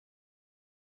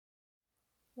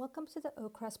Welcome to the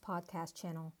Oakcrest podcast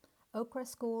channel. Oakcrest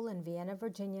School in Vienna,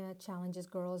 Virginia challenges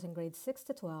girls in grades 6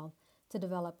 to 12 to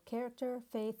develop character,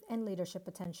 faith, and leadership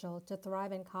potential to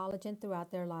thrive in college and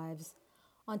throughout their lives.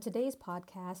 On today's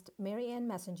podcast, Mary Ann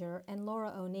Messenger and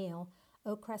Laura O'Neill,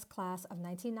 Oakcrest class of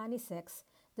 1996,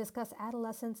 discuss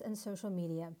adolescence and social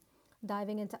media,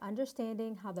 diving into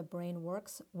understanding how the brain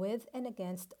works with and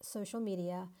against social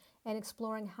media and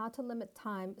exploring how to limit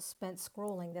time spent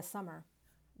scrolling this summer.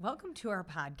 Welcome to our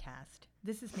podcast.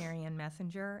 This is Mary Ann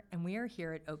Messenger, and we are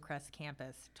here at Oakcrest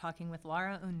campus talking with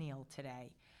Laura O'Neill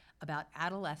today about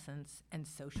adolescence and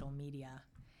social media.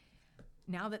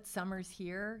 Now that summer's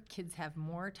here, kids have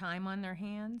more time on their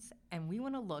hands, and we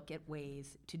want to look at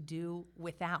ways to do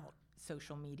without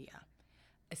social media,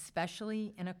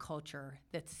 especially in a culture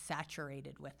that's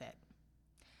saturated with it.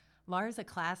 Laura's a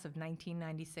class of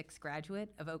 1996 graduate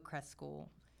of Oakcrest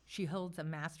School. She holds a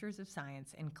Master's of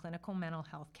Science in Clinical Mental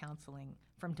Health Counseling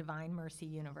from Divine Mercy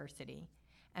University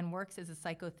and works as a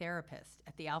psychotherapist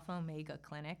at the Alpha Omega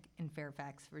Clinic in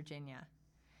Fairfax, Virginia.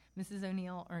 Mrs.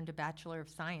 O'Neill earned a Bachelor of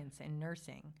Science in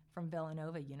Nursing from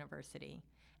Villanova University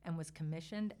and was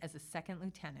commissioned as a second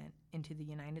lieutenant into the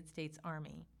United States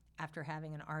Army after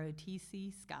having an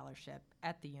ROTC scholarship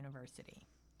at the university.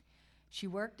 She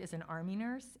worked as an Army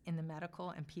nurse in the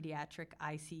medical and pediatric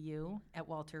ICU at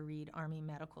Walter Reed Army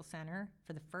Medical Center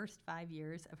for the first 5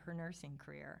 years of her nursing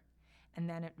career, and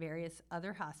then at various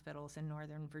other hospitals in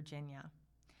Northern Virginia.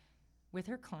 With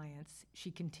her clients,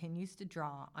 she continues to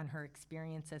draw on her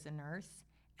experience as a nurse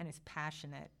and is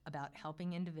passionate about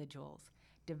helping individuals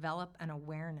develop an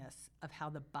awareness of how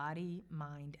the body,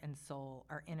 mind, and soul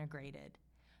are integrated,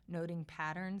 noting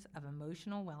patterns of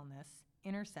emotional wellness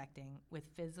intersecting with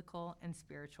physical and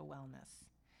spiritual wellness.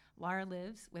 Laura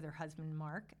lives with her husband,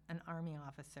 Mark, an Army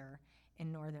officer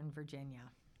in Northern Virginia.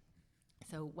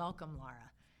 So welcome, Laura.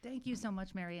 Thank you so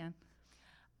much, Mary Ann.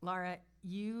 Laura,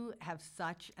 you have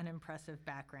such an impressive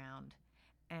background,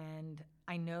 and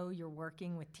I know you're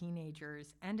working with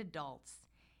teenagers and adults,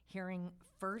 hearing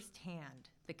firsthand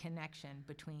the connection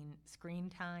between screen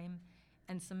time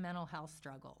and some mental health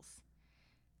struggles.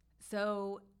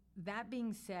 So that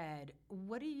being said,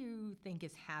 what do you think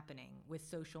is happening with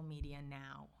social media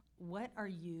now? What are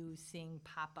you seeing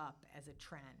pop up as a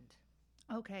trend?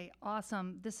 Okay,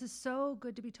 awesome. This is so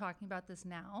good to be talking about this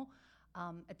now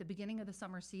at the beginning of the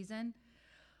summer season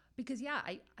because,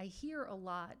 I hear a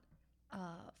lot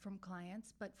from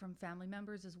clients, but from family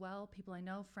members as well, people I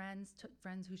know,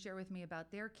 friends who share with me about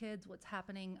their kids, what's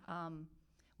happening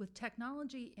with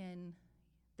technology in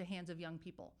the hands of young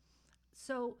people.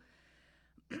 So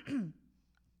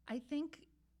I think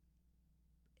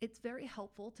it's very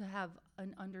helpful to have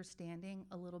an understanding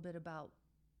a little bit about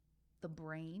the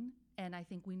brain. And I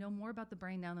think we know more about the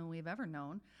brain now than we've ever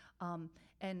known.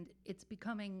 And it's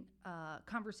becoming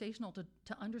conversational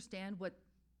to understand what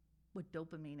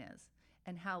dopamine is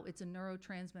and how it's a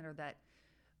neurotransmitter that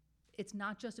it's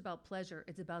not just about pleasure,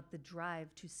 it's about the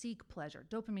drive to seek pleasure.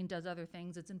 Dopamine does other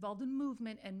things. It's involved in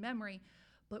movement and memory,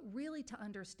 but really to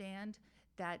understand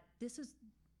that this is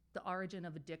the origin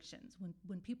of addictions.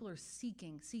 When people are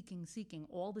seeking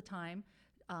all the time,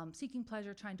 seeking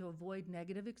pleasure, trying to avoid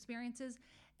negative experiences,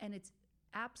 and it's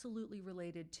absolutely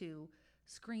related to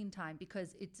screen time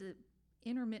because it's an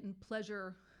intermittent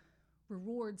pleasure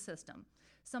reward system.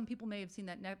 Some people may have seen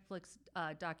that Netflix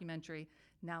documentary.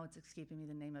 Now it's escaping me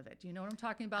the name of it. Do you know what I'm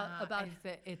talking about?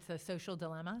 It's a social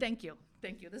dilemma. Thank you.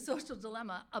 The social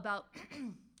dilemma about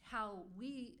how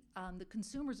we, the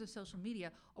consumers of social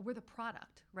media, we're the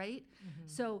product, right? Mm-hmm.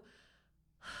 So,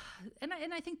 and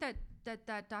I think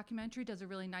that documentary does a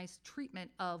really nice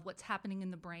treatment of what's happening in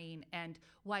the brain and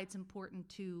why it's important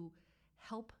to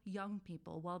help young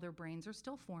people while their brains are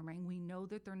still forming. We know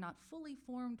that they're not fully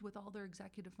formed with all their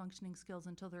executive functioning skills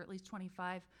until they're at least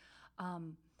 25,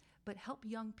 but help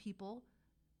young people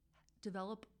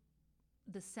develop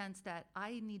the sense that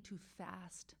I need to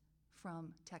fast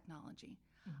from technology.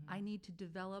 Mm-hmm. I need to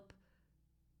develop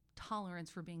tolerance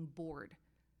for being bored.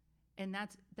 And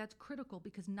that's critical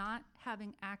because not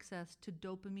having access to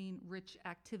dopamine-rich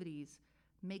activities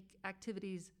make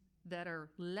activities that are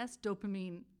less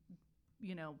dopamine,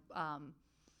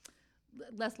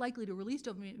 less likely to release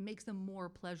dopamine, it makes them more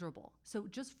pleasurable. So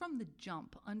just from the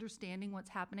jump, understanding what's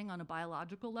happening on a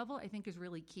biological level, I think is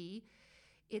really key.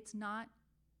 It's not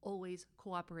always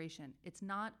cooperation. It's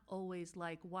not always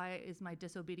like, why is my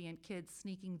disobedient kid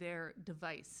sneaking their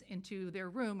device into their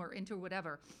room or into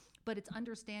whatever? But it's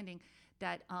understanding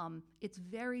that it's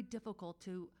very difficult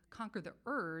to conquer the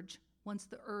urge once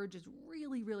the urge is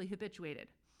really, really habituated.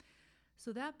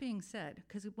 So that being said,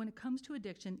 because when it comes to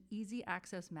addiction, easy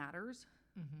access matters.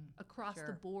 across the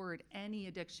Sure. board, any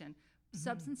addiction,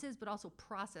 substances, but also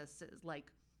processes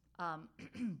like um,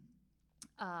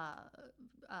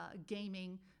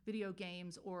 gaming, video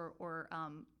games, or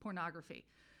pornography.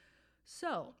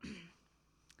 So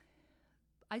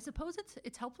I suppose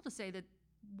it's helpful to say that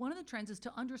one of the trends is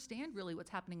to understand really what's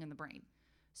happening in the brain.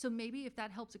 So maybe if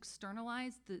that helps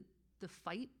externalize the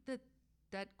fight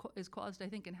is caused, I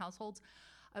think, in households.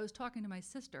 I was talking to my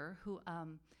sister who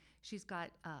she's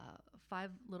got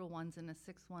 5 little ones and a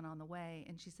 6th one on the way,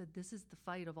 and she said this is the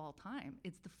fight of all time.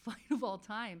 It's the fight of all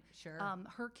time. Sure.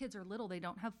 Her kids are little; they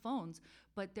don't have phones,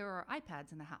 but there are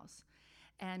iPads in the house,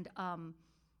 and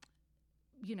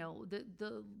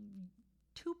the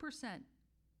 2%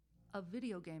 of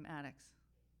video game addicts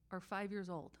are 5 years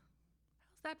old.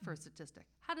 How's that for a statistic?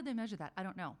 How did they measure that? I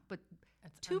don't know, but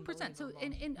That's 2%. So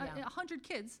in unbelievable. 100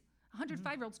 kids, 100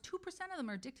 5-year-olds, 2% of them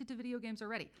are addicted to video games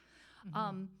already.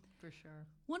 For sure.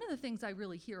 One of the things I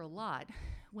really hear a lot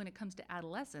when it comes to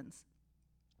adolescence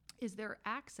is their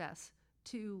access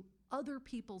to other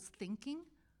people's thinking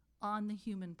on the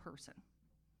human person.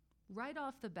 Right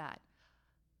off the bat,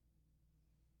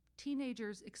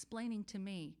 teenagers explaining to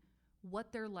me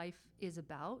what their life is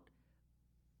about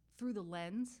through the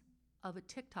lens of a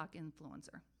TikTok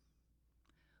influencer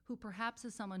who perhaps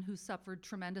is someone who suffered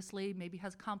tremendously, maybe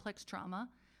has complex trauma,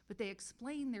 but they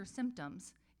explain their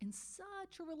symptoms in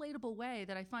such a relatable way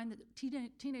that I find that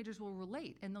teenagers will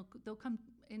relate, and they'll come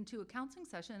into a counseling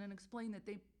session and explain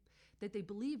that they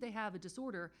believe they have a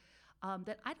disorder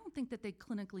that I don't think that they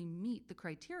clinically meet the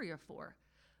criteria for,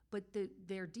 but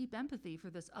their deep empathy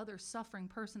for this other suffering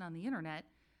person on the internet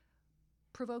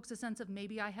provokes a sense of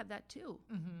maybe I have that too.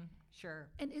 Sure.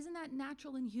 And isn't that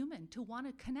natural and human to want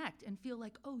to connect and feel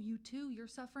like, oh, you too, you're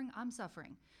suffering, I'm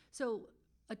suffering. So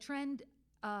a trend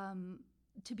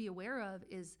to be aware of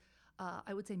is,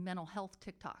 I would say, mental health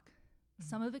TikTok.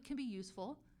 Some of it can be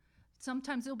useful.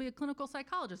 Sometimes there'll be a clinical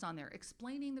psychologist on there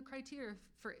explaining the criteria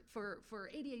for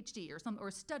ADHD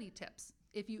or study tips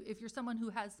if you're someone who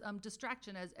has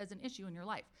distraction as an issue in your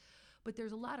life. But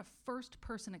there's a lot of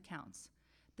first-person accounts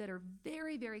that are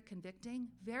very, very convicting,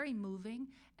 very moving,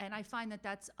 and I find that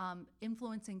that's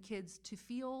influencing kids to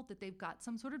feel that they've got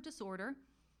some sort of disorder.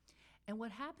 And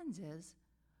what happens is,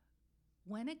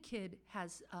 when a kid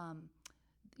has,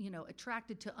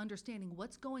 attracted to understanding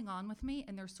what's going on with me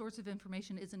and their source of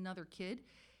information is another kid,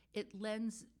 it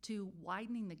lends to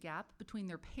widening the gap between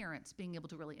their parents being able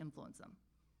to really influence them.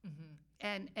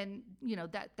 And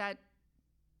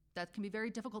that can be very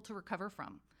difficult to recover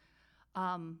from.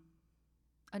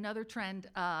 Another trend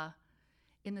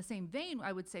in the same vein,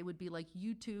 I would say, would be like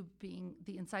YouTube being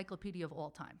the encyclopedia of all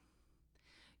time.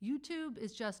 YouTube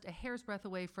is just a hair's breadth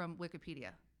away from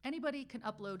Wikipedia. Anybody can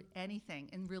upload anything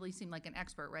and really seem like an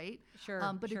expert, right? Sure,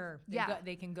 sure.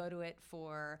 They can go to it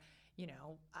for,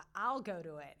 I'll go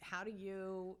to it. How do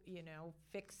you,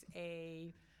 fix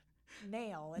a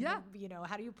nail? And,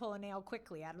 how do you pull a nail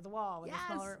quickly out of the wall with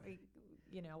a smaller,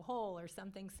 hole or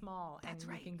something small? That's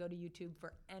right. You can go to YouTube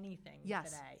for anything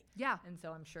today. Yeah. And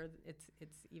so I'm sure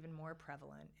it's even more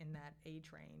prevalent in that age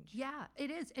range. Yeah,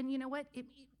 it is. And you know what?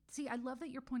 See, I love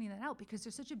that you're pointing that out because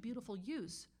there's such a beautiful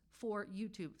use for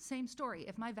YouTube. Same story.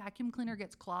 If my vacuum cleaner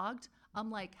gets clogged,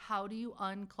 I'm like, how do you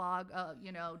unclog,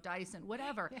 Dyson,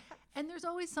 whatever. Yes. And there's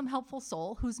always some helpful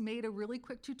soul who's made a really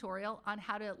quick tutorial on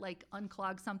how to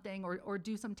unclog something or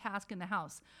do some task in the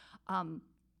house.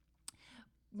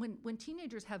 When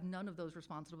teenagers have none of those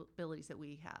responsibilities that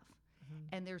we have,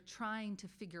 and they're trying to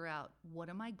figure out what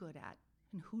am I good at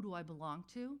and who do I belong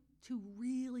to, two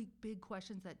really big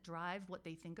questions that drive what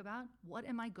they think about. What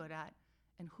am I good at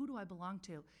and who do I belong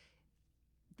to?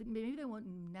 Maybe they won't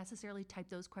necessarily type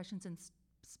those questions in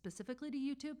specifically to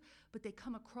YouTube, but they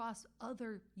come across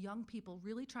other young people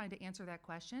really trying to answer that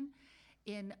question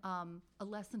in a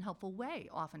less than helpful way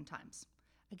oftentimes.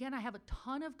 Again, I have a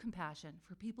ton of compassion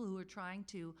for people who are trying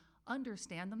to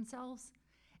understand themselves,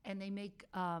 and they make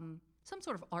some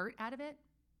sort of art out of it.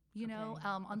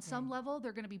 On some level,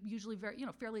 they're going to be usually very,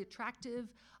 fairly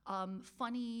attractive,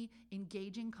 funny,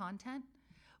 engaging content,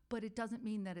 but it doesn't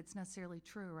mean that it's necessarily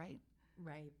true, right?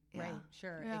 Right, Yeah. right,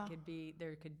 sure. Yeah.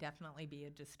 There could definitely be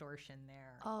a distortion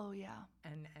there. Oh, yeah.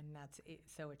 And that's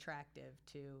so attractive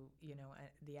to,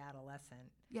 the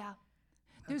adolescent. Yeah.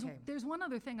 Okay. There's one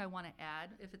other thing I want to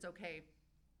add, if it's okay,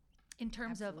 in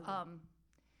terms Absolutely. of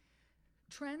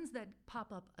trends that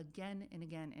pop up again and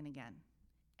again and again,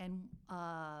 and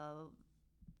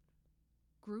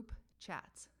group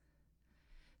chats.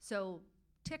 So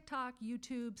TikTok,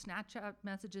 YouTube, Snapchat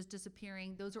messages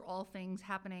disappearing, those are all things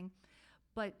happening.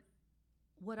 But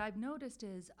what I've noticed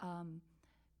is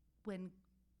when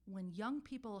when young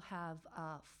people have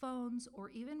phones, or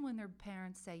even when their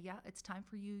parents say, yeah, it's time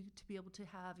for you to be able to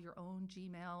have your own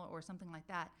Gmail or something like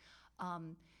that,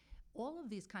 all of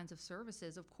these kinds of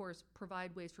services, of course,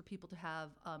 provide ways for people to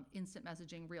have instant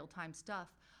messaging, real-time stuff.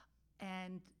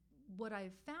 And what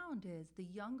I've found is the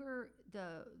younger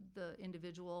the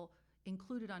individual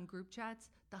included on group chats,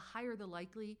 the higher the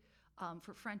likely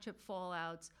for friendship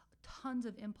fallouts, tons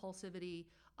of impulsivity,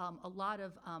 a lot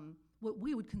of what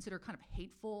we would consider kind of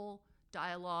hateful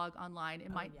dialogue online. It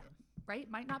might, right?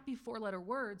 Might not be 4-letter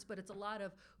words, but it's a lot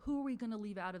of who are we going to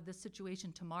leave out of this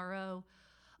situation tomorrow?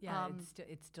 Yeah,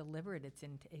 it's deliberate.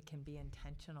 It can be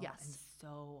intentional Yes. and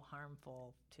so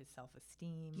harmful to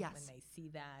self-esteem Yes. when they see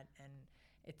that, and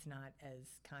it's not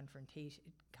as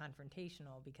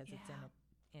confrontational because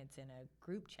it's in a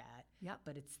group chat. Yep.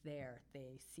 But it's there.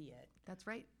 They see it. That's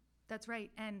right. That's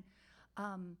right. And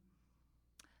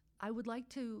I would like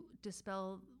to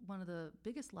dispel one of the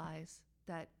biggest lies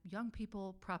that young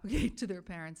people propagate to their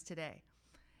parents today.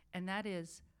 And that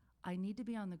is, I need to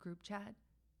be on the group chat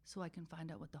so I can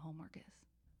find out what the homework is.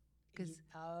 Because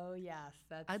Oh yes,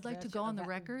 I'd like to such go a on the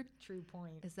record True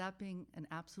point. as that being an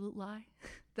absolute lie.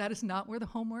 That is not where the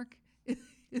homework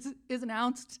is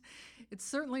announced. It's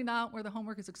certainly not where the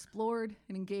homework is explored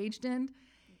and engaged in.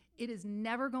 It is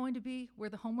never going to be where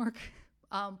the homework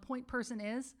point person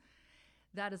is.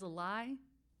 That is a lie.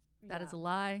 That is a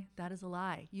lie. That is a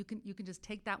lie. You can just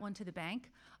take that one to the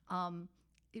bank.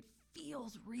 It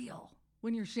feels real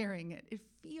when you're sharing it. It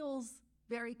feels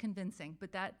very convincing,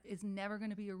 but that is never going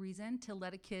to be a reason to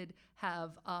let a kid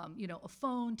have a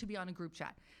phone to be on a group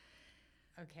chat.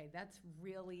 Okay, that's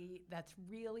really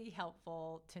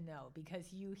helpful to know,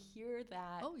 because you hear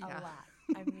that Oh, yeah. a lot.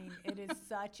 I mean, it is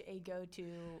such a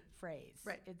go-to phrase.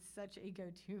 Right. It's such a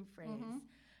go-to phrase. Mhm.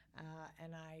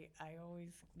 And I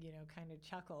always, kind of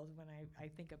chuckled when I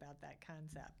think about that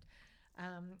concept.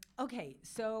 Okay,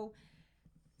 so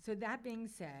that being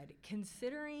said,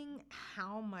 considering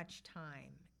how much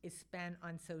time is spent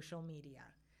on social media,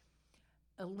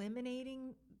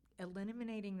 eliminating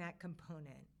that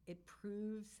component, it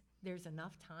proves there's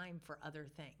enough time for other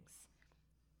things.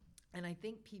 And I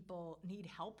think people need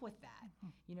help with that.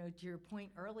 To your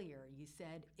point earlier, you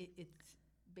said it's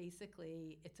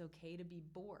basically, it's okay to be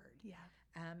bored. Yeah.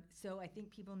 So I think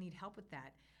people need help with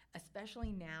that,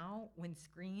 especially now when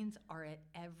screens are at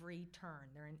every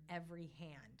turn, they're in every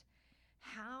hand.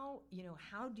 How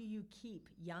do you keep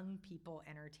young people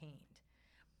entertained?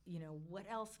 What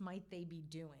else might they be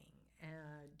doing?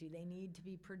 Do they need to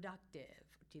be productive?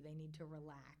 Do they need to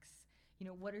relax?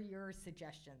 What are your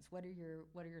suggestions? What are your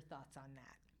thoughts on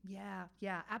that?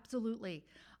 Yeah, absolutely.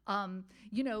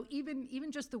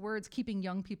 Even just the words keeping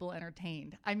young people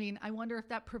entertained. I mean, I wonder if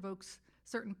that provokes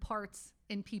certain parts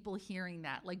in people hearing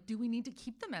that. Like, do we need to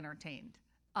keep them entertained?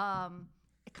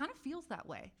 It kind of feels that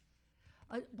way.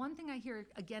 One thing I hear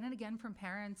again and again from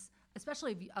parents,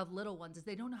 especially of little ones, is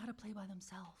they don't know how to play by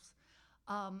themselves.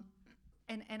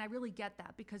 And I really get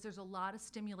that, because there's a lot of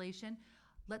stimulation.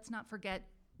 Let's not forget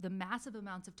the massive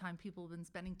amounts of time people have been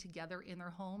spending together in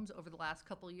their homes over the last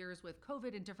couple of years with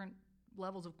COVID and different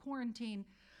levels of quarantine.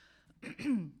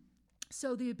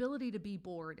 So the ability to be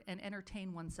bored and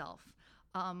entertain oneself.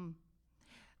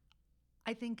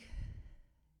 I think,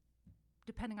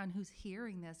 depending on who's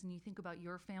hearing this, and you think about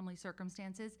your family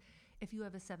circumstances, if you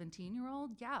have a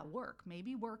 17-year-old, work.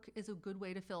 Maybe work is a good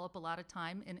way to fill up a lot of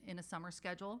time in a summer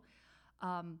schedule.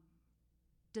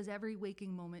 Does every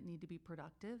waking moment need to be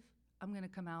productive? I'm going to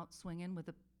come out swinging with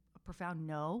a profound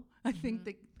no. I think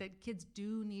that kids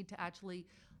do need to actually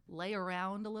lay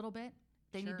around a little bit.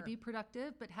 They need to be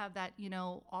productive, but have that,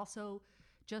 also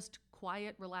just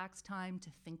quiet, relaxed time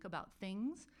to think about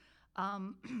things,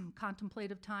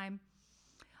 contemplative time.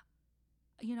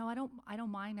 I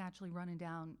don't mind actually running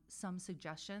down some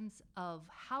suggestions of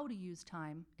how to use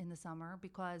time in the summer,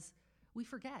 because we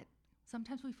forget.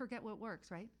 Sometimes we forget what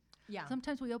works, right? Yeah.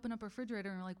 Sometimes we open up a refrigerator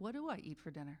and we're like, what do I eat for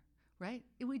dinner? Right?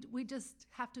 We just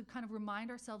have to kind of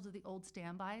remind ourselves of the old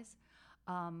standbys.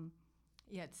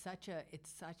 Yeah, it's such a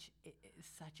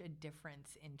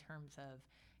difference in terms of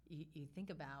you think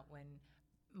about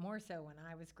more so when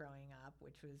I was growing up,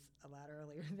 which was a lot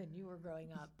earlier than you were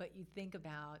growing up, but you think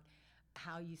about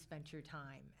how you spent your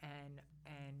time, and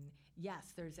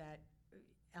yes, there's that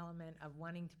element of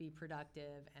wanting to be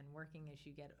productive and working as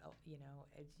you get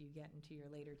into your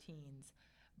later teens,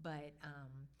 but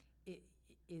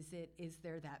is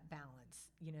there that balance,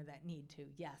 that need to,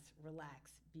 yes,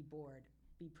 relax, be bored,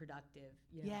 be productive,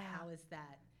 how does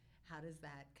that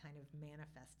kind of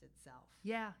manifest itself?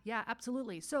 Yeah,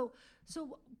 absolutely. So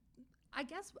I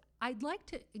guess I'd like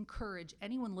to encourage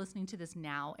anyone listening to this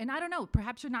now, and I don't know,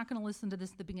 perhaps you're not going to listen to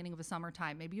this at the beginning of a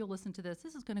summertime. Maybe you'll listen to this.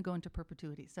 This is going to go into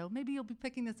perpetuity. So maybe you'll be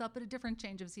picking this up at a different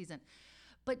change of season.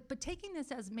 But taking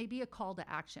this as maybe a call to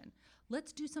action.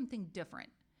 Let's do something different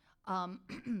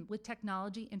with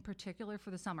technology in particular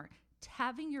for the summer.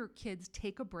 Having your kids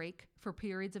take a break for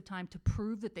periods of time to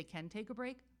prove that they can take a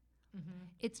break.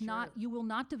 It's not, you will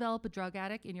not develop a drug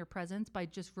addict in your presence by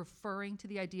just referring to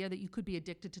the idea that you could be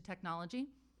addicted to technology.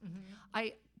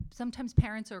 Sometimes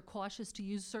parents are cautious to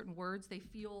use certain words. They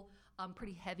feel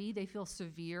pretty heavy. They feel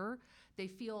severe. They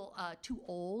feel too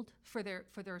old for their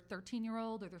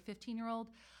 13-year-old or their 15-year-old.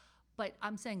 But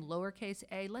I'm saying lowercase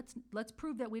a. Let's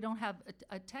prove that we don't have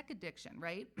a tech addiction,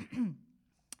 right?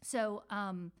 So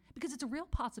because it's a real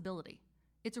possibility.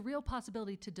 It's a real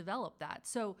possibility to develop that.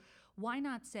 So why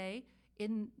not say,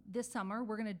 in this summer,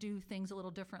 we're going to do things a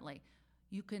little differently.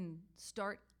 You can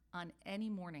start on any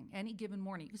morning, any given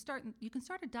morning. You can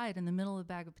start a diet in the middle of a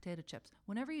bag of potato chips.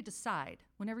 Whenever you decide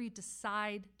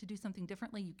to do something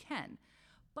differently, you can.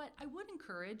 But I would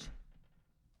encourage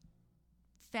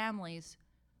families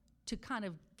to kind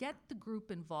of get the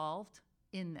group involved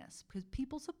in this, because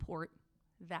people support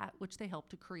that which they help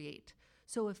to create.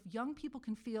 So if young people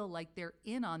can feel like they're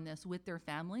in on this with their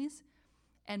families,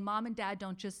 and mom and dad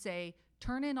don't just say,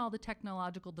 turn in all the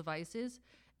technological devices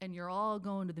and you're all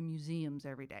going to the museums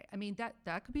every day. I mean,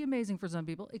 that could be amazing for some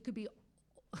people. It could be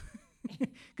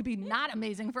could be not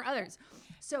amazing for others.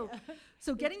 So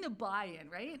getting the buy-in,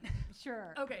 right?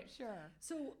 Sure. Okay. Sure.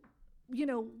 So,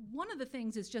 one of the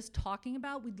things is just talking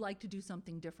about we'd like to do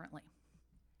something differently.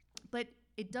 But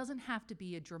it doesn't have to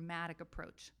be a dramatic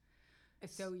approach.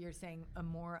 So you're saying a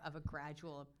more of a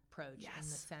gradual approach in the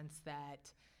Yes. sense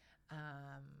that,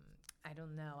 I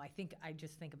don't know. I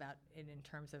just think about it in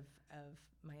terms of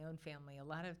my own family. A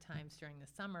lot of times during the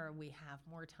summer, we have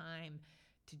more time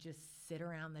to just sit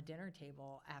around the dinner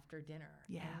table after dinner.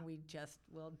 Yeah. And we'll just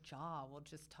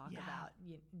talk Yeah. about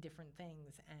different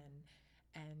things.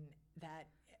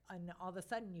 And all of a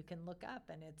sudden you can look up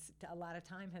and it's a lot of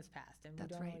time has passed, and we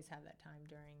That's don't right. always have that time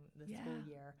during the Yeah. school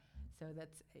year. So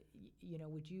that's,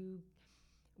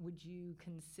 would you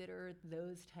consider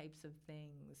those types of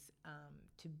things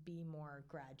to be more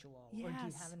gradual? Or do you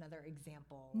Yes. have another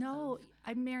example? No,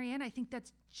 of- Marianne, I think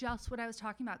that's just what I was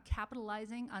talking about,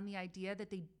 capitalizing on the idea that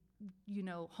they,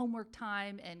 homework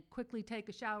time and quickly take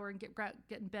a shower and get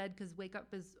in bed because wake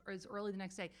up is early the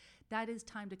next day. That is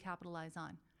time to capitalize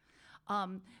on.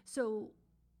 So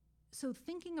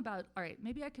thinking about, all right,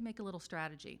 maybe I can make a little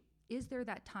strategy. Is there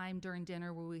that time during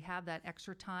dinner where we have that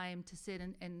extra time to sit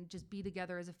and just be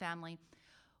together as a family?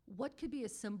 What could be a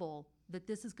symbol that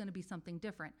this is going to be something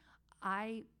different?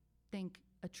 I think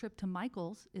a trip to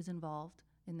Michael's is involved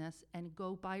in this, and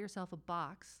go buy yourself a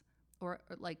box or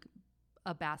like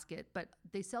a basket, but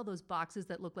they sell those boxes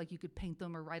that look like you could paint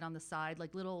them or write on the side,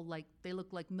 like little, like they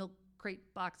look like milk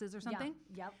crate boxes or something.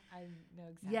 Yeah. Yep. I know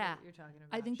exactly Yeah. what you're talking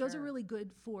about. I think those are Sure. really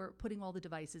good for putting all the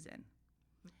devices in.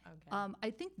 Okay. I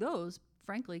think those,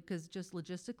 frankly, because just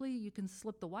logistically, you can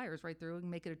slip the wires right through and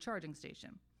make it a charging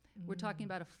station. We're talking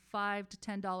about a $5 to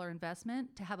 $10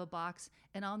 investment to have a box,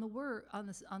 and on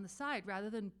the side, rather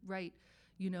than write,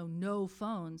 no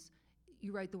phones,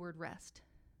 you write the word rest,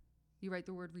 you write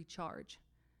the word recharge,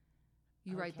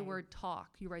 you write the Okay. word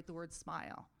talk, you write the word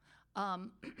smile,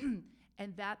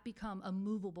 and that become a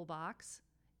movable box.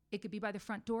 It could be by the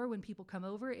front door when people come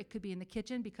over. It could be in the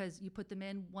kitchen because you put them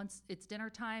in once it's dinner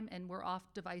time and we're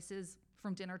off devices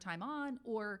from dinner time on,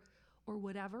 or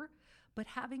whatever. But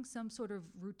having some sort of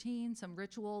routine, some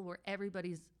ritual where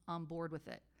everybody's on board with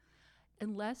it.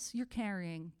 Unless you're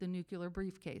carrying the nuclear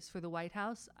briefcase for the White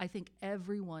House, I think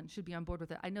everyone should be on board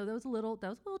with it. I know that was a little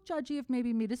judgy of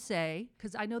maybe me to say,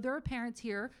 because I know there are parents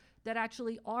here that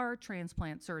actually are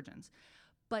transplant surgeons.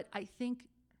 But I think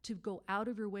to go out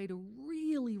of your way to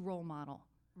really role model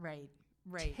Right.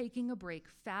 taking a break,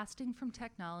 fasting from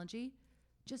technology,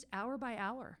 just hour by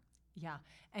hour. Yeah,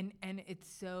 and it's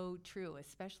so true,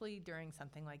 especially during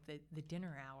something like the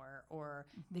dinner hour or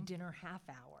the dinner half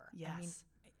hour. I mean, Yes.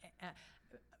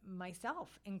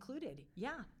 Myself included.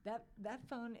 Yeah, that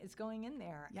phone is going in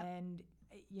there, Yep. and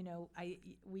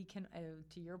we can,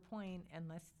 to your point,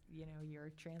 unless you're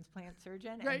a transplant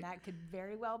surgeon, Right. and that could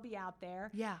very well be out there.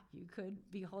 Yeah. You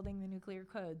could be holding the nuclear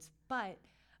codes, but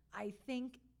I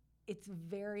think it's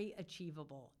very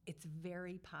achievable. It's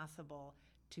very possible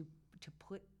to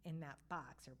put in that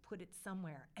box or put it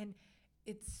somewhere, and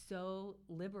it's so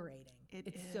liberating.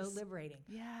 It's so is. liberating.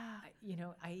 Yeah.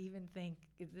 I even think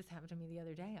this happened to me the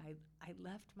other day. I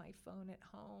left my phone at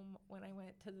home when I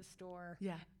went to the store.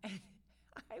 Yeah. And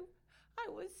I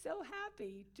was so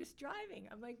happy just driving.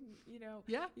 I'm like,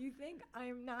 Yeah. you think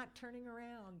I'm not turning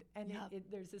around, and Yeah.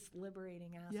 there's this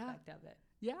liberating aspect of it.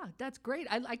 Yeah, that's great.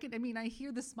 I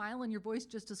hear the smile in your voice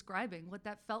just describing what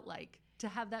that felt like to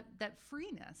have that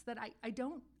freeness that I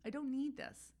don't need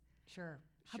this. Sure.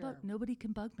 How about nobody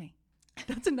can bug me?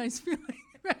 That's a nice feeling.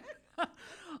 Right?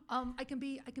 I can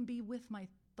be with my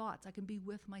thoughts. I can be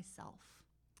with myself.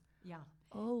 Yeah.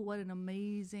 Oh, what an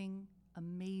amazing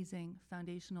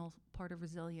foundational part of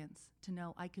resilience to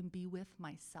know I can be with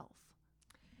myself.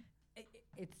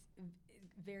 It's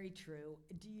very true.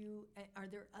 Are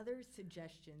there other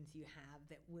suggestions you have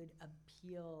that would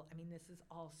appeal? I mean, this is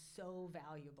all so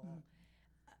valuable.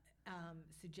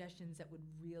 Suggestions that would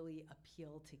really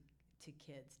appeal to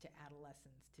kids, to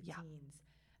adolescents, to teens,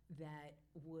 that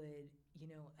would,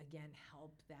 again,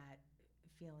 help that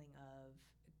feeling of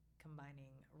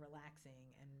combining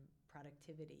relaxing and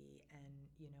productivity and,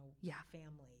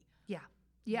 family. Yeah.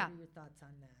 Yeah. What are your thoughts on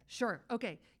that? Sure.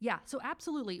 Okay. Yeah. So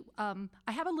absolutely.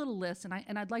 I have a little list,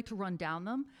 and I'd like to run down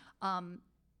them.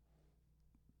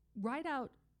 Right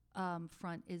out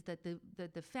front is that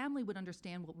the family would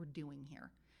understand what we're doing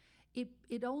here.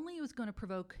 It only is going to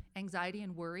provoke anxiety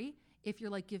and worry if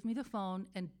you're like, give me the phone,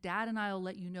 and Dad and I will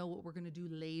let you know what we're going to do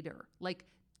later. Like,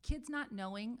 kids not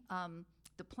knowing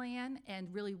the plan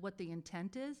and really what the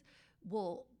intent is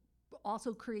will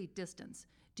also create distance.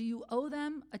 Do you owe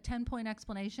them a 10-point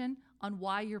explanation on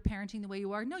why you're parenting the way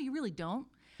you are? No, you really don't.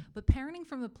 But parenting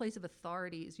from a place of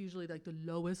authority is usually like the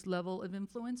lowest level of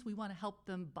influence. We want to help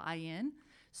them buy in.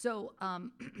 So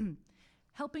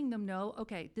helping them know,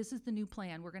 okay, this is the new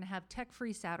plan. We're going to have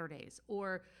tech-free Saturdays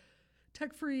or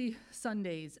tech-free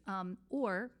Sundays,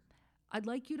 or I'd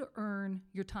like you to earn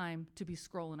your time to be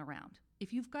scrolling around.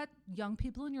 If you've got young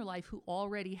people in your life who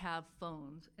already have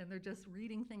phones and they're just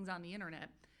reading things on the internet,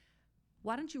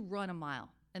 why don't you run a mile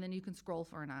and then you can scroll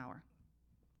for an hour?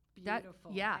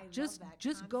 Beautiful.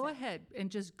 Just go ahead and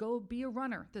just go be a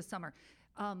runner this summer.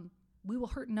 We will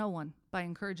hurt no one by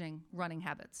encouraging running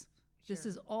habits. Sure. This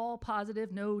is all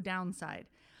positive, no downside.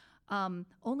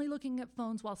 Only looking at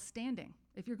phones while standing.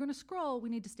 If you're going to scroll, we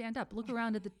need to stand up. Look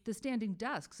around at the standing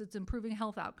desks. It's improving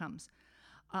health outcomes.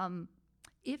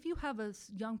 If you have a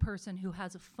young person who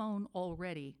has a phone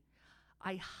already,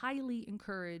 I highly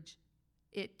encourage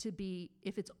it to be,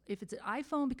 if it's an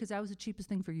iPhone, because that was the cheapest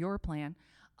thing for your plan,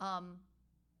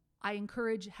 I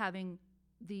encourage having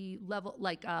the level,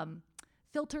 like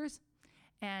filters,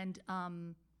 and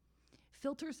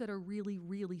filters that are really,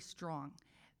 really strong,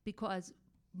 because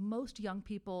most young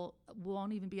people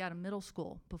won't even be out of middle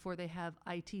school before they have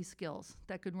IT skills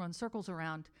that could run circles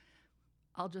around.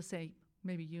 I'll just say,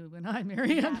 maybe you and I,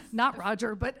 Marianne, Yes. not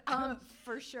Roger, but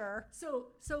for sure.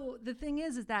 So the thing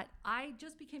is that I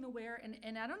just became aware,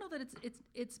 and I don't know that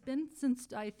it's been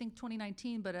since I think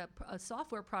 2019, but a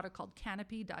software product called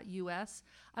Canopy.us.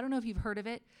 I don't know if you've heard of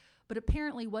it, but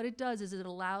apparently what it does is it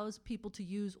allows people to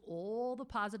use all the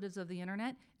positives of the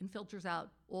internet and filters out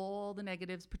all the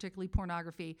negatives, particularly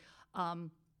pornography,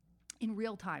 in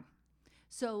real time.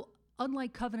 So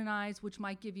unlike Covenant Eyes, which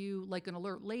might give you like an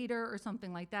alert later or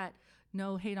something like that,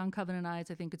 no hate on Covenant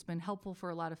Eyes. I think it's been helpful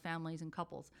for a lot of families and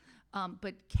couples.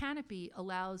 But Canopy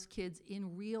allows kids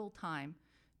in real time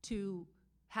to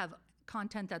have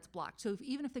content that's blocked. So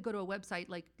even if they go to a website,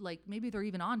 like maybe they're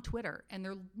even on Twitter and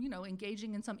they're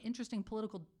engaging in some interesting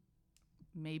political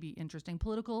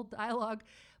dialogue,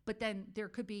 but then there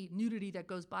could be nudity that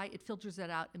goes by. It filters that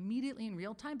out immediately in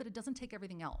real time, but it doesn't take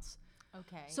everything else.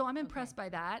 Okay. So I'm impressed by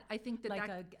that. I think that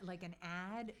like an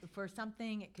ad for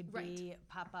something, it could be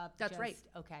pop up. That's right.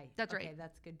 Okay. That's okay, right.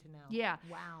 That's good to know. Yeah.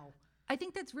 Wow. I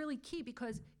think that's really key,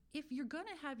 because if you're going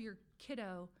to have your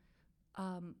kiddo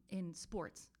in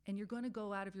sports and you're going to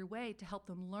go out of your way to help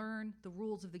them learn the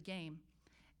rules of the game,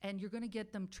 and you're going to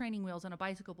get them training wheels on a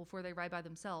bicycle before they ride by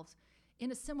themselves,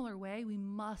 in a similar way, we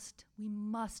must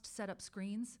set up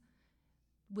screens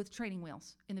with training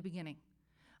wheels in the beginning.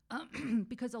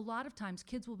 Because a lot of times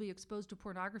kids will be exposed to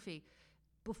pornography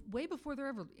way before they're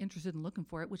ever interested in looking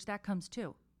for it, which that comes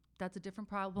too. That's a different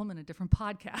problem and a different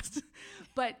podcast.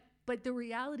 But the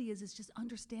reality is just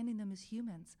understanding them as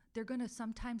humans. They're going to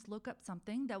sometimes look up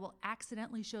something that will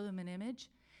accidentally show them an image.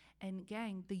 And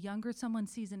gang, the younger someone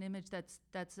sees an image that's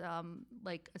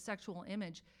like a sexual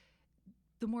image,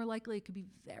 the more likely it could be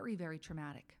very, very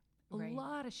traumatic. Right. A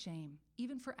lot of shame,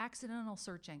 even for accidental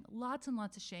searching, lots and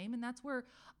lots of shame. And that's where,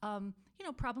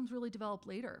 problems really develop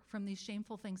later from these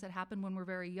shameful things that happen when we're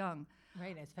very young.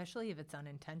 Right, especially if it's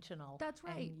unintentional. That's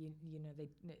right. And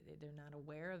they're not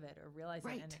aware of it or realize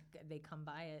Right. it, and they come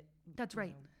by it. That's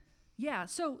right. Yeah,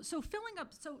 so filling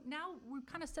up. So now we've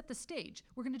kind of set the stage.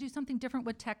 We're going to do something different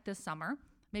with tech this summer.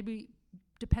 Maybe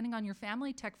depending on your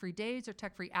family, tech-free days or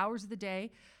tech-free hours of the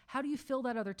day. How do you fill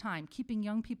that other time, keeping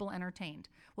young people entertained?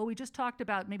 Well, we just talked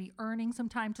about maybe earning some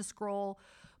time to scroll,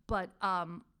 but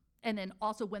and then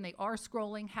also when they are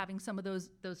scrolling, having some of those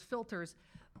filters.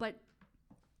 But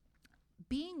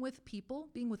being with people,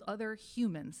 being with other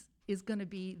humans is going to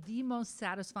be the most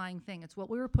satisfying thing. It's what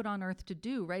we were put on earth to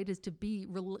do, right? Is to be,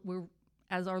 we're,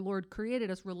 as our Lord created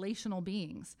us, relational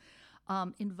beings.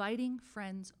 Inviting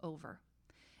friends over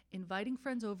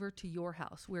to your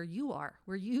house where you are,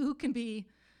 where you can be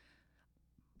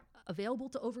available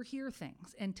to overhear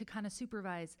things and to kind of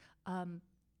supervise.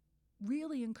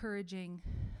 Really encouraging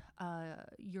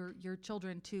your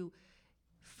children to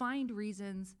find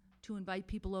reasons to invite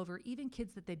people over, even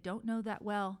kids that they don't know that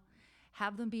well.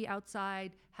 Have them be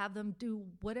outside, have them do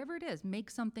whatever it is, make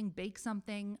something, bake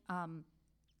something.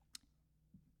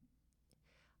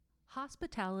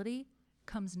 Hospitality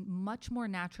comes much more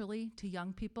naturally to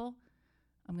young people.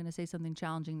 I'm going to say something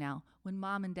challenging now. When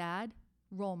mom and dad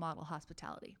role model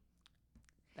hospitality.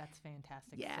 That's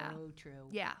fantastic. Yeah. So true.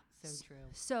 Yeah. So true.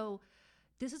 So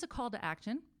this is a call to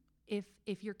action.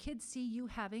 If your kids see you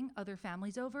having other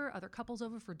families over, other couples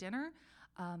over for dinner,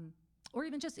 or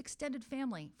even just extended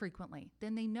family frequently,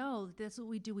 then they know this is what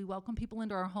we do. We welcome people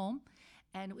into our home,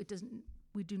 and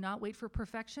we do not wait for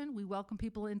perfection. We welcome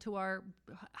people into our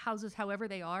houses however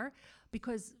they are,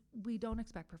 because we don't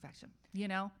expect perfection.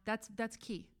 That's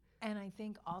key. And I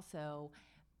think also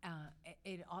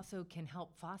it also can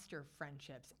help foster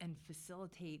friendships and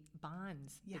facilitate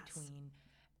bonds Yes.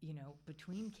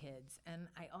 between kids. And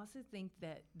I also think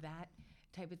that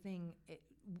type of thing,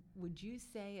 would you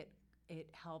say it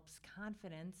helps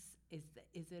confidence?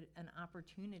 Is it an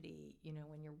opportunity,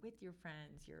 when you're with your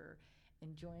friends, you're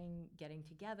enjoying getting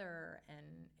together,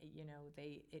 and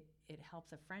it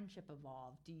helps a friendship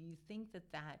evolve? Do you think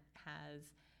that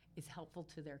is helpful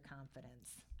to their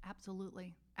confidence?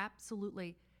 Absolutely.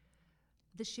 Absolutely.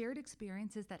 The shared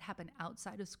experiences that happen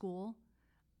outside of school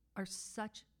are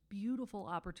such beautiful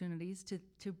opportunities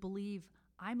to believe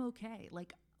I'm okay.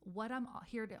 Like, what I'm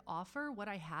here to offer, what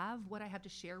I have to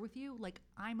share with you, like,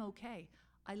 I'm okay.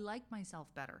 I like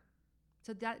myself better.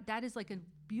 So that is like a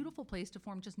beautiful place to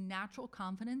form just natural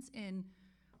confidence in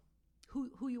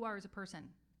who you are as a person,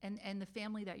 and the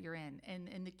family that you're in,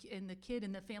 and the kid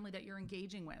and the family that you're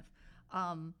engaging with.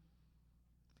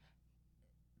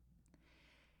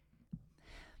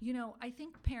 I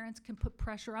think parents can put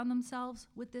pressure on themselves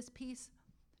with this piece,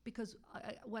 because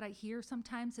what I hear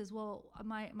sometimes is, well,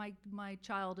 my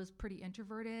child is pretty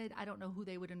introverted. I don't know who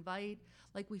they would invite.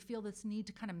 Like, we feel this need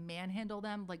to kind of manhandle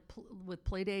them, like with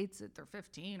play dates at they're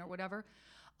 15 or whatever.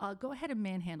 Go ahead and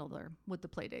manhandle them with the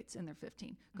play dates in their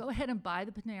 15. Go ahead and buy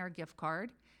the Panera gift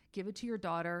card, give it to your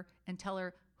daughter, and tell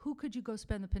her, who could you go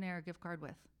spend the Panera gift card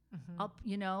with?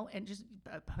 And just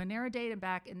a Panera date and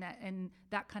back, and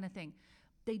that kind of thing.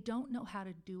 They don't know how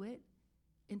to do it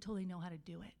until they know how to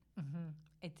do it. Mm-hmm.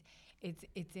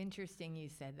 It's interesting you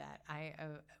said that.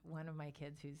 One of my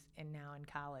kids who's now in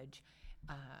college,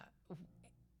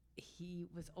 he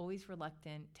was always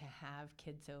reluctant to have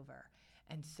kids over,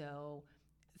 and so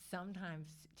sometimes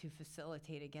to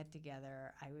facilitate a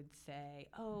get-together, I would say,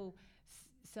 "Oh,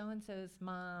 so-and-so's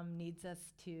mom needs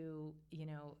us to,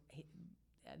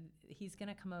 he's going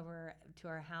to come over to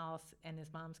our house, and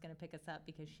his mom's going to pick us up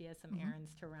because she has some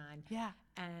errands to run." Yeah.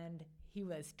 And he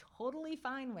was totally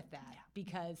fine with that,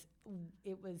 because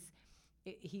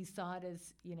he saw it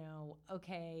as,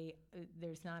 okay,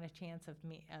 there's not a chance of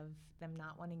them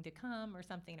not wanting to come or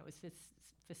something. It was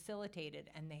facilitated,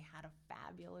 and they had a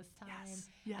fabulous time.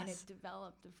 Yes. And it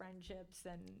developed the friendships,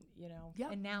 and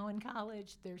Yep. and now in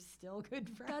college they're still good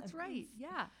friends. That's right.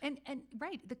 Yeah. And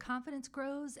right, the confidence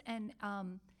grows, and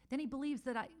then he believes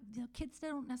that kids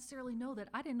don't necessarily know that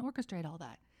I didn't orchestrate all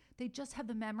that. They just have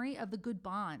the memory of the good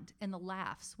bond and the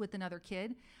laughs with another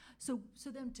kid. So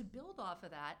then to build off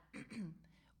of that,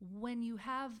 when you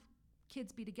have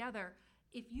kids be together,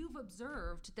 if you've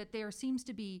observed that there seems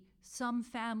to be some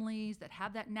families that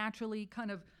have that naturally kind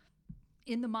of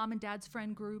in the mom and dad's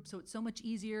friend group, so it's so much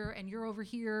easier, and you're over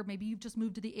here, maybe you've just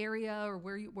moved to the area, or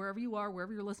wherever you are,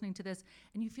 wherever you're listening to this,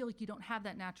 and you feel like you don't have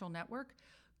that natural network,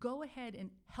 go ahead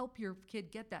and help your kid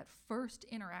get that first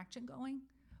interaction going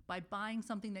by buying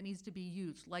something that needs to be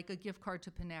used, like a gift card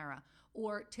to Panera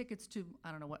or tickets to,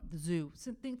 I don't know what, the zoo,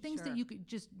 things Sure. that you could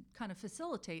just kind of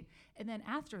facilitate. And then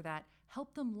after that,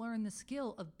 help them learn the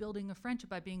skill of building a friendship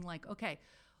by being like, okay,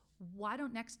 why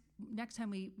don't next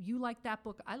time you like that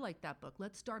book, I like that book,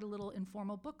 let's start a little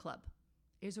informal book club.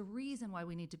 There's a reason why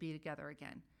we need to be together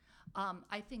again.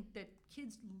 I think that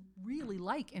kids really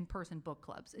like in-person book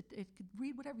clubs. It could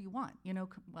read whatever you want,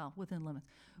 well, within limits.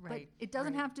 Right, But it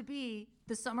doesn't right. have to be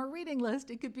the summer reading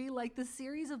list. It could be like the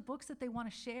series of books that they want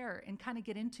to share and kind of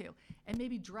get into, and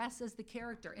maybe dress as the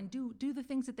character and do the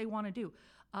things that they want to do.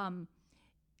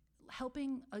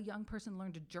 Helping a young person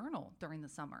learn to journal during the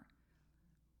summer.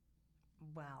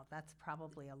 Wow, that's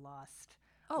probably a lost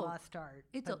art.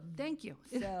 Thank you.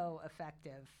 So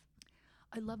effective.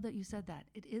 I love that you said that.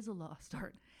 It is a lost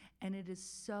art, and it is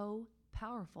so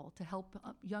powerful to help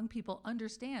young people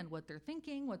understand what they're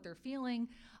thinking, what they're feeling.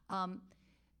 I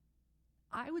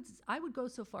would go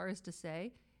so far as to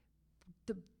say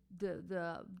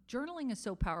the journaling is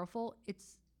so powerful.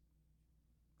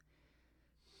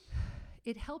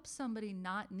 It helps somebody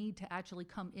not need to actually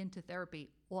come into therapy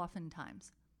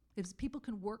oftentimes. If people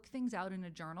can work things out in a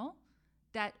journal,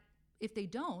 that if they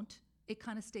don't, it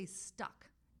kind of stays stuck.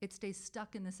 It stays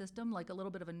stuck in the system like a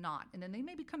little bit of a knot. And then they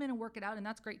maybe come in and work it out, and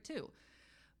that's great too.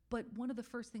 But one of the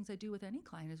first things I do with any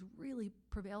client is really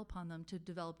prevail upon them to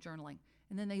develop journaling.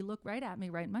 And then they look right at me,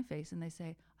 right in my face, and they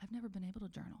say, I've never been able to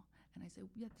journal. And I say,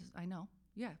 yeah, I know.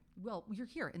 Yeah, well, you're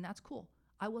here, and that's cool.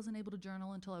 I wasn't able to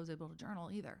journal until I was able to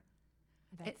journal either.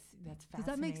 That's fascinating. Does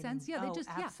that make sense? Yeah,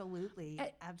 absolutely,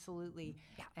 absolutely.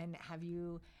 Yeah. And have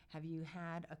you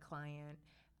had a client?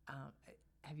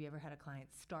 Have you ever had a client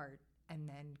start and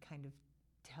then kind of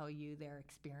tell you their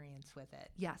experience with it?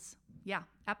 Yes. Yeah,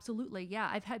 absolutely. Yeah,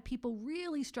 I've had people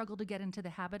really struggle to get into the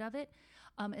habit of it,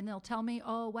 and they'll tell me,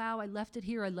 "Oh, wow, I left it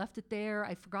here, I left it there,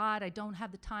 I forgot, I don't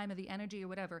have the time or the energy or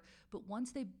whatever." But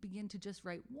once they begin to just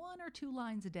write 1 or 2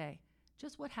 lines a day,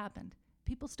 just what happened?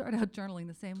 People start out journaling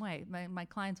the same way. My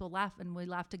clients will laugh, and we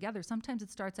laugh together. Sometimes it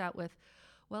starts out with,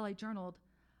 well, I journaled.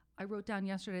 I wrote down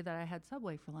yesterday that I had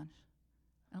Subway for lunch.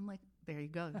 I'm like, there you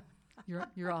go.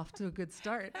 You're off to a good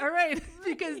start. All right.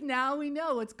 Because now we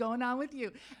know what's going on with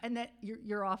you, and that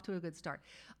you're off to a good start.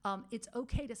 It's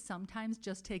okay to sometimes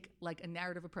just take like a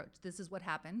narrative approach. This is what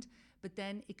happened, but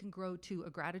then it can grow to a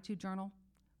gratitude journal,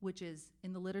 which is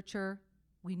in the literature.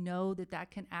 We know that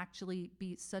can actually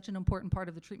be such an important part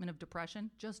of the treatment of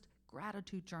depression, just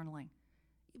gratitude journaling.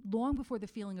 Long before the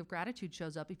feeling of gratitude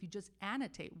shows up, if you just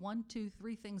annotate 1, 2,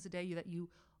 3 things a day that you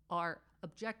are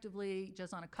objectively,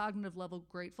 just on a cognitive level,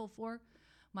 grateful for,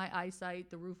 my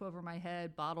eyesight, the roof over my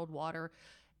head, bottled water,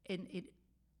 and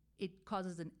it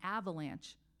causes an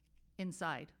avalanche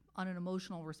inside on an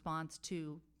emotional response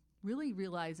to really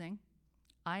realizing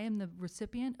I am the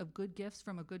recipient of good gifts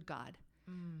from a good God.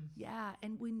 Yeah,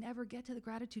 and we never get to the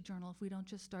gratitude journal if we don't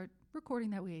just start recording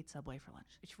that we ate Subway for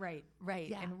lunch. Right.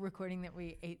 Yeah. And recording that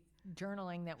we ate,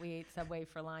 journaling that we ate Subway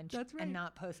for lunch. That's right. And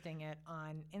not posting it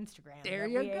on Instagram. There that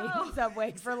you we go. Ate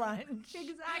Subway for lunch.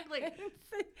 Exactly.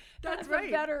 That's right.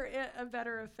 a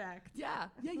better effect. Yeah.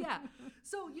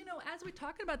 So, as we're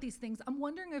talking about these things, I'm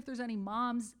wondering if there's any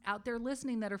moms out there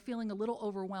listening that are feeling a little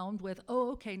overwhelmed with,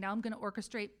 oh, okay, now I'm going to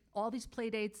orchestrate all these play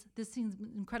dates. This seems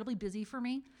incredibly busy for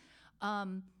me.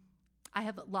 I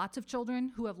have lots of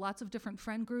children who have lots of different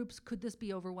friend groups. Could this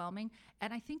be overwhelming?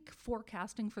 And I think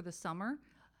forecasting for the summer,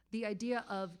 the idea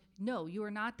of, no, you are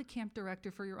not the camp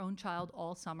director for your own child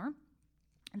all summer.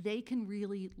 They can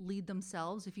really lead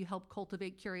themselves if you help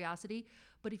cultivate curiosity.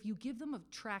 But if you give them a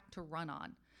track to run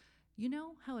on, you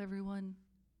know how everyone,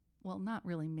 well, not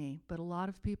really me, but a lot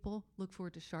of people look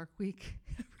forward to Shark Week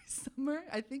every summer.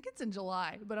 I think it's in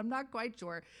July, but I'm not quite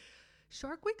sure.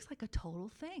 Shark Week's like a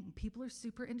total thing. People are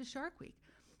super into Shark Week.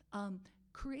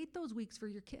 Create those weeks for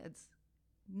your kids.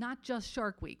 Not just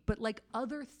Shark Week, but like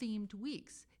other themed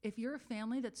weeks. If you're a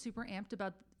family that's super amped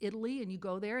about Italy and you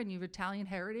go there and you have Italian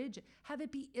heritage, have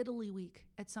it be Italy Week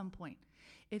at some point.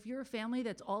 If you're a family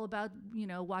that's all about,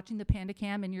 watching the Panda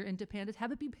Cam and you're into pandas,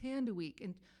 have it be Panda Week,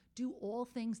 and do all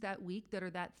things that week that are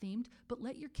that themed, but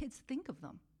let your kids think of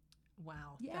them.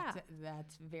 Wow. Yeah.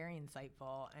 That's very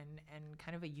insightful and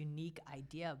kind of a unique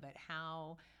idea, but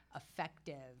how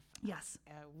effective. Yes.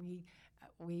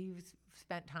 We've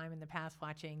spent time in the past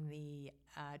watching the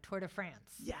Tour de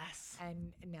France. Yes.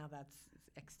 And now that's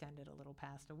extended a little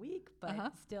past a week,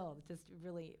 but still just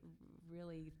really,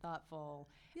 really thoughtful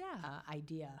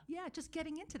idea. Yeah, just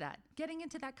getting into that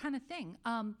kind of thing.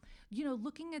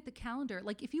 Looking at the calendar,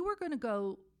 like if you were going to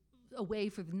go away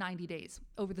for the 90 days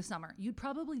over the summer, you'd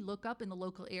probably look up in the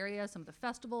local area some of the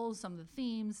festivals, some of the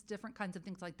themes, different kinds of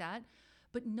things like that.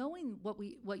 But knowing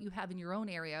what you have in your own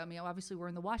area, I mean, obviously we're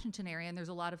in the Washington area and there's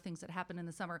a lot of things that happen in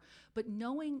the summer, but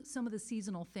knowing some of the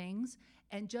seasonal things,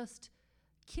 and just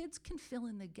kids can fill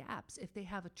in the gaps if they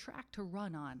have a track to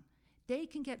run on. They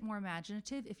can get more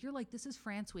imaginative. If you're like, this is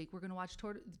France week, we're going to watch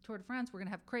Tour de France, we're going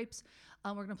to have crepes,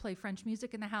 we're going to play French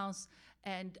music in the house,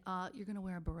 and you're going to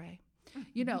wear a beret.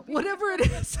 Whatever it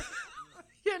is.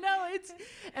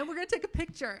 And we're going to take a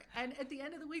picture. And at the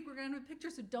end of the week, we're going to have a picture.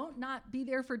 So don't not be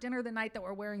there for dinner the night that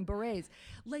we're wearing berets.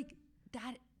 Like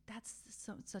that's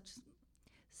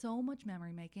so much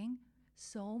memory making,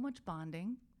 so much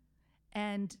bonding,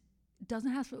 and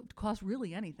doesn't have to cost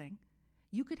really anything.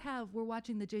 You could we're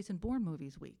watching the Jason Bourne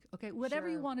movies week. Okay. Whatever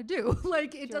you want to do.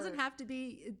 Like it doesn't have to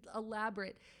be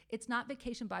elaborate. It's not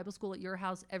Vacation Bible School at your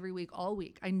house every week, all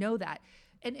week. I know that.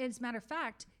 And as a matter of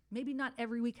fact, maybe not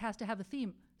every week has to have a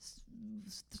theme.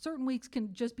 Certain weeks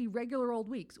can just be regular old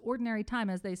weeks, ordinary time,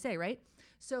 as they say, right?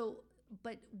 So,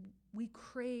 but we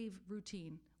crave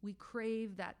routine. We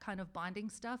crave that kind of bonding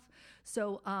stuff.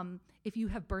 So if you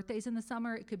have birthdays in the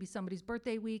summer, it could be somebody's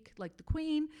birthday week, like the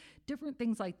Queen, different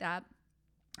things like that.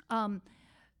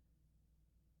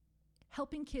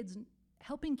 Helping kids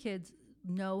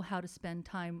know how to spend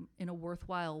time in a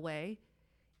worthwhile way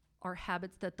are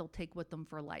habits that they'll take with them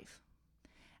for life.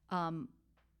 And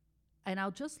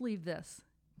I'll just leave this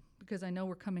because I know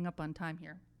we're coming up on time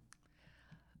here.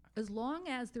 As long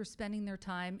as they're spending their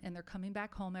time and they're coming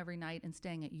back home every night and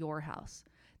staying at your house,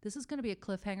 this is going to be a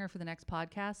cliffhanger for the next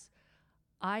podcast.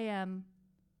 I am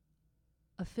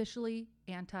officially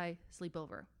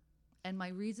anti-sleepover. And my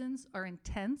reasons are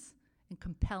intense and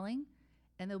compelling,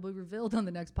 and they'll be revealed on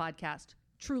the next podcast,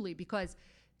 truly, because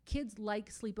kids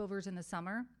like sleepovers in the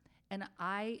summer, and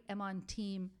I am on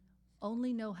team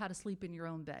only know how to sleep in your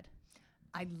own bed.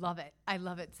 I love it. I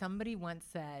love it. Somebody once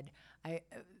said,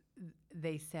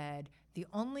 they said, the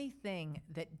only thing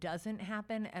that doesn't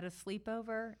happen at a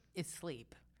sleepover is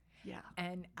sleep. Yeah.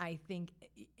 And I think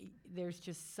there's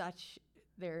such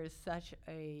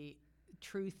a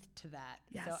truth to that.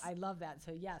 Yes. So I love that.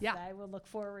 So yes, Yeah. I will look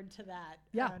forward to that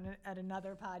at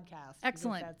another podcast.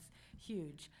 Excellent. That's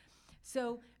huge.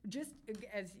 So just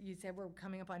as you said, we're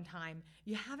coming up on time.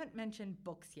 You haven't mentioned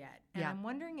books yet. And I'm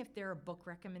wondering if there are book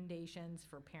recommendations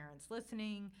for parents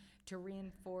listening to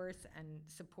reinforce and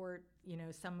support,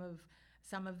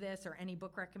 some of this, or any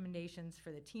book recommendations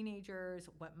for the teenagers,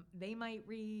 what they might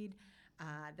read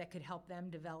that could help them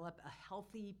develop a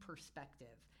healthy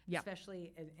perspective,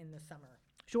 especially in the summer.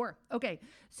 Sure. Okay.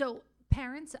 So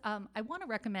parents, I want to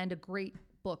recommend a great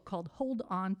book called Hold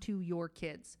On to Your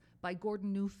Kids by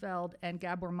Gordon Neufeld and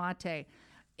Gabor Mate.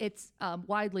 It's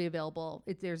widely available.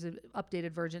 There's an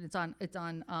updated version. It's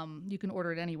on. You can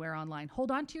order it anywhere online. Hold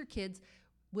On to Your Kids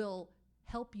will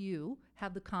help you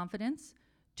have the confidence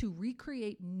to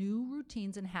recreate new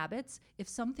routines and habits. If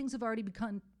some things have already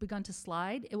begun to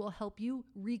slide, it will help you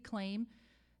reclaim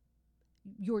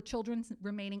your children's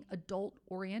remaining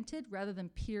adult-oriented rather than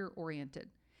peer-oriented.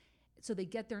 So they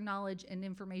get their knowledge and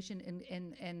information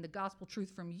and the gospel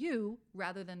truth from you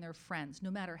rather than their friends.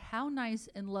 No matter how nice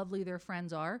and lovely their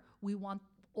friends are, we want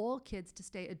all kids to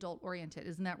stay adult-oriented.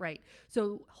 Isn't that right?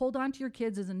 So Hold On to Your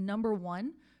Kids is a number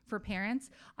one for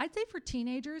parents. I'd say for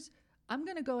teenagers, I'm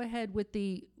going to go ahead with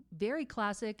the very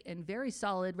classic and very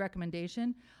solid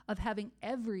recommendation of having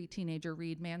every teenager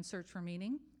read Man's Search for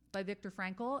Meaning by Viktor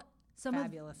Frankl. Some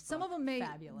of them may,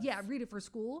 read it for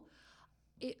school.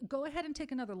 Go ahead and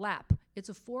take another lap. It's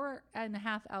a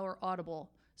 4.5-hour Audible.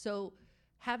 So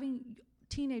having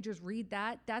teenagers read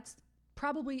that's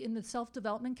probably in the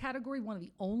self-development category, one of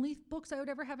the only books I would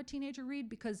ever have a teenager read,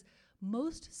 because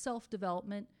most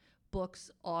self-development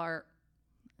books are,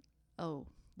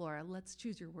 Laura, let's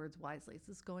choose your words wisely.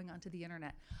 This is going onto the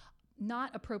internet.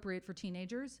 Not appropriate for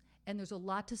teenagers, and there's a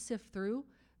lot to sift through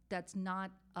that's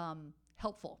not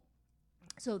helpful.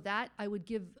 So that I would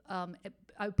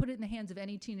I would put it in the hands of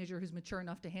any teenager who's mature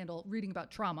enough to handle reading about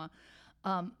trauma.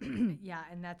 Yeah,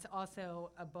 and that's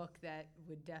also a book that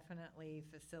would definitely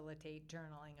facilitate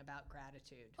journaling about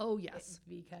gratitude. Oh, yes.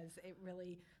 Because it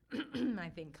really, I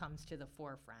think, comes to the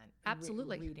forefront.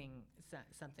 Absolutely. Reading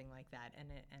something like that. And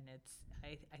it's,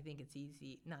 I think it's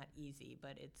easy, not easy,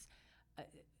 but it's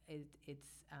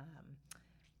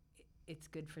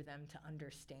good for them to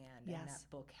understand. Yes. And that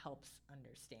book helps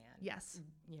understand. Yes.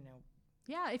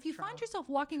 Yeah, if you find yourself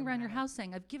walking around your house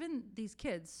saying, I've given these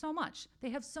kids so much, they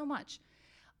have so much,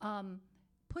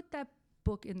 put that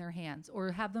book in their hands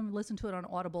or have them listen to it on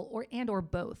Audible or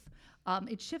both.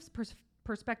 It shifts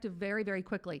perspective very, very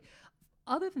quickly.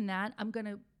 Other than that, I'm going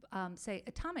to say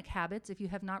Atomic Habits. If you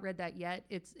have not read that yet,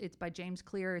 it's by James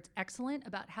Clear. It's excellent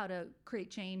about how to create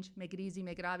change, make it easy,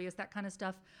 make it obvious, that kind of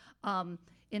stuff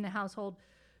in the household.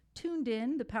 Tuned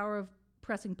In, The Power of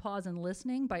Pressing Pause and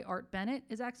Listening by Art Bennett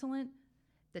is excellent.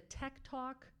 The Tech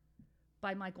Talk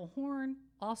by Michael Horn,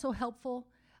 also helpful.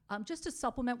 just to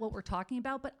supplement what we're talking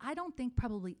about. But I don't think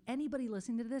probably anybody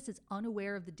listening to this is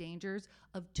unaware of the dangers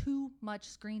of too much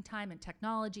screen time and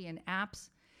technology and apps.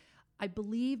 I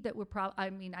believe that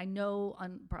I know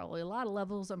on probably a lot of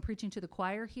levels I'm preaching to the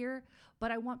choir here, but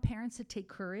I want parents to take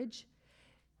courage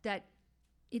that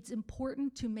it's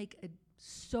important to make a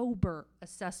sober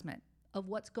assessment of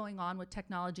what's going on with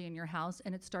technology in your house.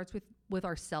 And it starts with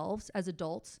ourselves as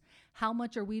adults. How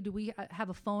much do we have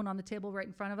a phone on the table right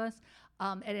in front of us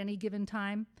at any given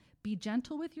time? Be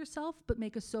gentle with yourself, but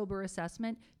make a sober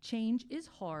assessment. Change is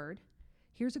hard.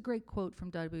 Here's a great quote from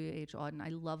W.H. Auden. I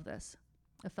love this.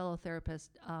 A fellow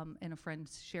therapist and a friend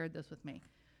shared this with me.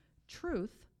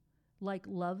 Truth, like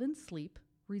love and sleep,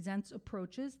 resents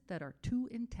approaches that are too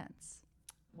intense.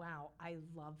 Wow, I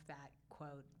love that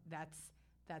quote. That's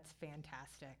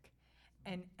fantastic.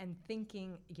 And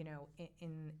thinking,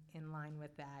 in line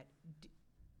with that,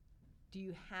 do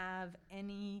you have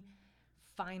any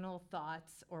final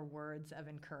thoughts or words of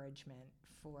encouragement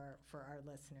for our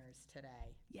listeners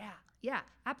today? Yeah,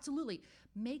 absolutely.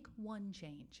 Make one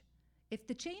change. If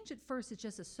the change at first is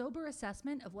just a sober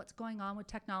assessment of what's going on with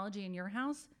technology in your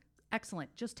house,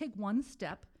 excellent. Just take one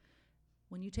step.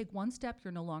 When you take one step,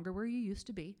 you're no longer where you used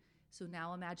to be. So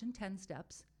now imagine 10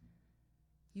 steps.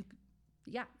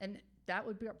 And that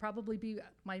would probably be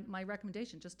my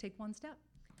recommendation. Just take one step.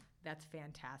 That's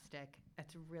fantastic.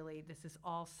 This is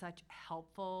all such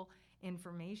helpful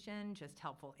information, just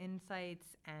helpful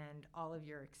insights, and all of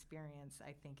your experience,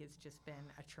 I think, has just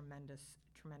been a tremendous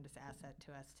asset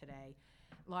to us today.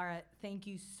 Laura, thank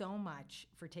you so much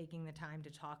for taking the time to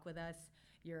talk with us.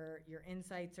 Your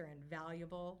insights are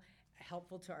invaluable,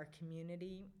 helpful to our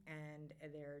community, and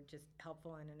they're just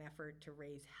helpful in an effort to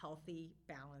raise healthy,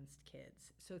 balanced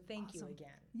kids. So thank you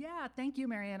again. Yeah, thank you,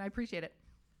 Marianne. I appreciate it.